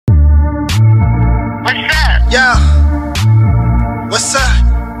Yo, what's up?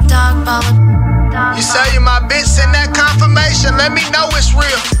 You say you my bitch, send that confirmation, let me know it's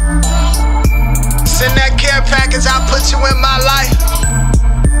real. Send that care package, I'll put you in my life.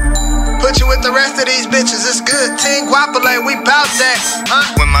 Put you with the rest of these bitches, it's good. Team Guapole, we bout that,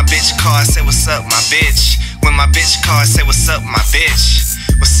 huh? When my bitch call, say what's up, my bitch. When my bitch call, say what's up, my bitch.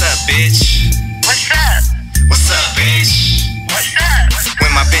 What's up, bitch? What's up? What's up, bitch? What's up?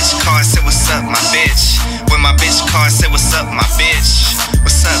 When my bitch call, say what's up, my bitch. When my bitch call, say what's up, my bitch.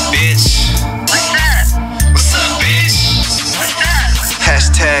 What's up, bitch? What's up? What's up, bitch? What's up?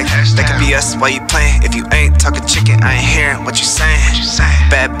 Hashtag, that could be us while you playing. If you ain't talking chicken, I ain't hearing what you saying.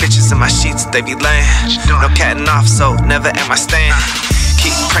 Bad bitches in my sheets, they be laying. No catting off, so never am I staying.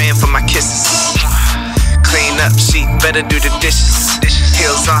 Keep praying for my kisses. Clean up, she better do the dishes.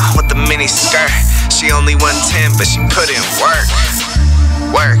 Heels on with the mini skirt. She only 110, but she put in work.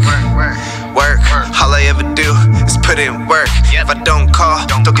 Work. All I ever do is put in work. If I don't call,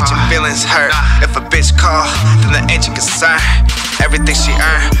 don't get your feelings hurt. If a bitch call, then there ain't your concern. Everything she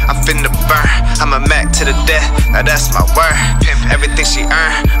earn, I'm finna burn. I'm a Mac to the death, now that's my word. Everything she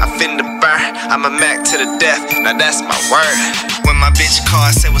earn, I'm finna burn. I'm a Mac to the death, now that's my word. When my bitch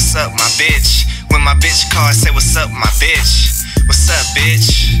call, say what's up, my bitch. When my bitch call, say what's up, my bitch. What's up,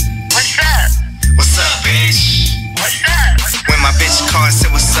 bitch? What's up? What's up, bitch? What's up? When my bitch call, say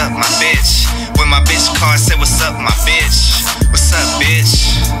what's up, my bitch. When my bitch call, say what's up, my bitch. What's up,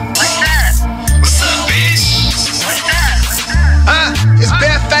 bitch? What's up? What's up, bitch? What's up? It's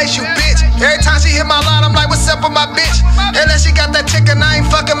Bearfaced, you bitch. Every time she hit my line, I'm like, what's up with my bitch? Unless she got that chicken, I ain't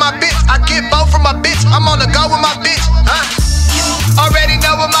fucking my bitch. I get both from my bitch, I'm on the go with my bitch. Already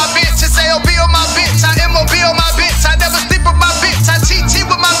know with my bitch, it's AOB on my bitch. I MOB on my bitch, I never sleep with my bitch. I cheat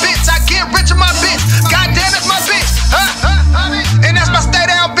with my bitch, I get rich with my bitch. Goddamn, it's my bitch, and that's my stay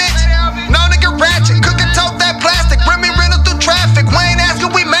down bitch. No nigga ratchet, cook and tote that plastic. Bring me rental through traffic, Wayne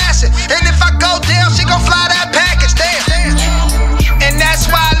asking we mash it. And if I go down, she gon' fly that package, damn. And that's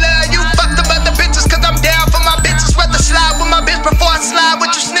why I love you, fuck them other bitches, cause I'm down for my bitches. Rather slide with my bitch before I slide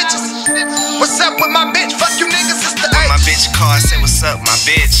with you snitches. What's up with my bitch, fuck you niggas, it's the When my bitch call, say what's up, my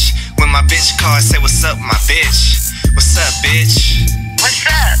bitch. When my bitch call, say what's up, my bitch. What's up, bitch? What's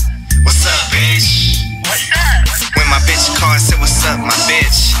up? What's up, bitch? What's up? When my bitch call, say what's up, my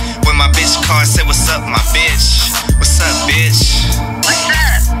bitch. When my bitch call, say what's up, my bitch. What's up, bitch? What's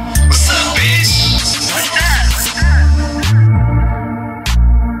up? What's up, bitch? What's up?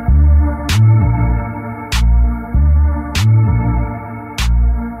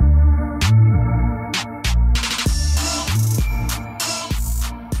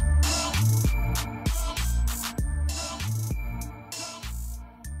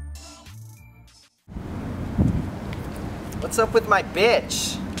 What's up with my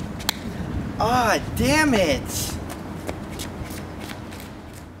bitch? Aw, damn it!